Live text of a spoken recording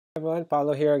Everyone,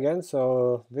 Paulo here again.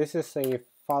 So this is a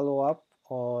follow-up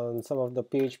on some of the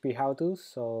PHP how-tos.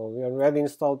 So we already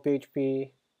installed PHP.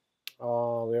 We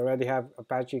already have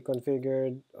Apache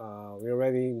configured. We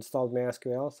already installed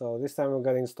MySQL. So this time we're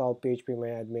going to install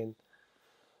PhpMyAdmin.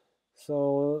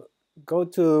 So go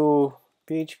to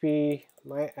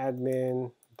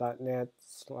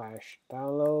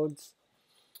phpmyadmin.net/downloads.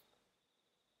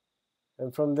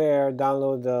 And from there,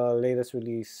 download the latest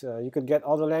release. You could get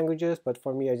all the languages, but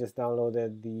for me, I just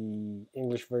downloaded the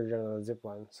English version of the zip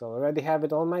one. So I already have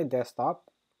it on my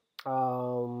desktop.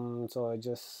 So I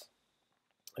just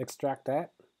extract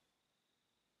that.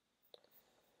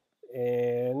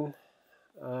 And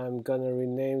I'm gonna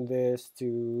rename this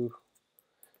to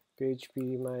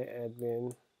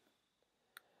phpMyAdmin.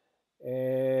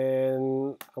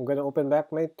 And I'm gonna open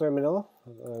back my terminal.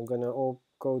 I'm gonna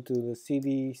go to the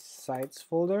CD sites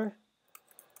folder.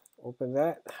 Open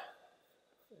that.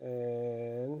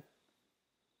 And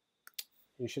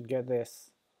you should get this.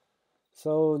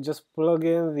 So just plug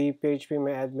in the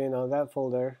phpMyAdmin on that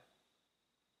folder.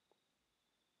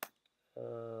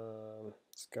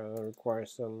 It's gonna require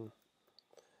some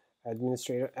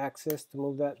administrator access to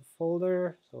move that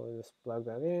folder, so just plug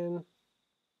that in,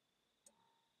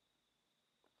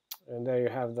 and there you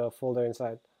have the folder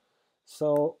inside.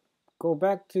 So go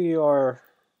back to your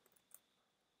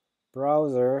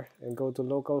browser and go to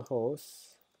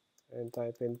localhost and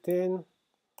type in tin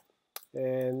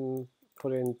and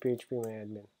put in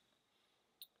phpMyAdmin.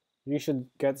 You should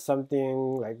get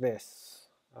something like this.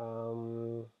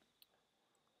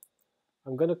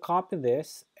 I'm going to copy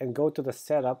this and go to the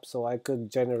setup so I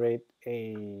could generate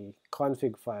a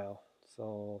config file.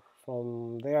 So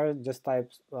from there, just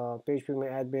type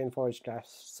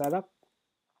phpMyAdmin/setup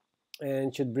and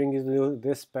it should bring you to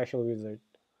this special wizard.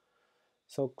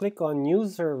 So click on new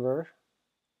server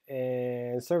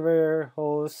and server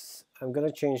host. I'm going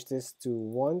to change this to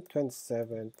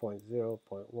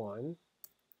 127.0.1.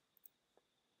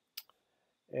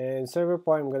 And server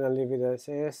port, I'm going to leave it as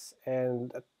is.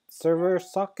 And server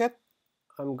socket,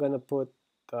 I'm going to put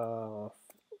 /temp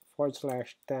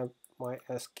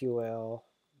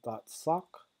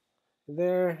mysql.sock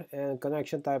there, and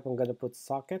connection type I'm going to put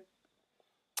socket.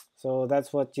 So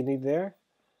that's what you need there.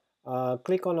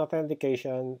 Click on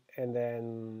authentication, and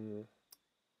then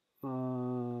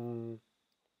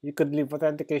you could leave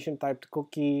authentication type to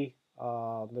cookie,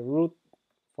 the root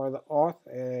for the auth,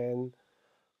 and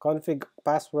config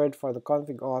password for the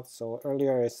config auth. So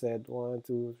earlier I said 1,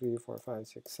 2, 3, 4, 5,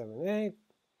 6, 7, 8,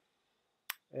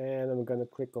 and I'm gonna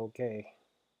click OK.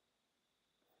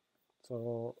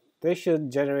 So this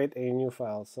should generate a new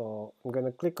file. So I'm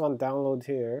gonna click on download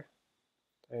here,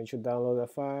 and it should download a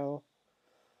file.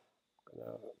 I'm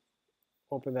gonna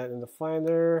open that in the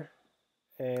Finder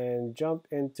and jump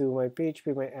into my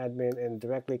phpMyAdmin and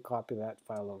directly copy that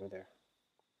file over there.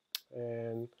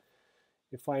 And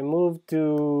if I move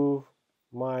to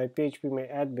my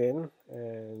phpMyAdmin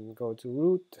and go to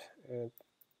root and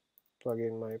plug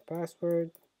in my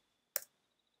password,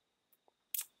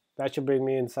 that should bring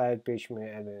me inside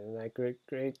phpMyAdmin, and I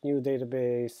create new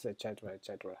database, etc.,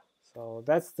 etc. So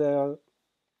that's the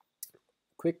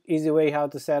quick, easy way how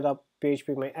to set up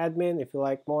phpMyAdmin. If you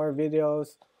like more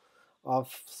videos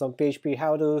of some PHP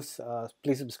how-tos,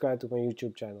 please subscribe to my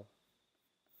YouTube channel.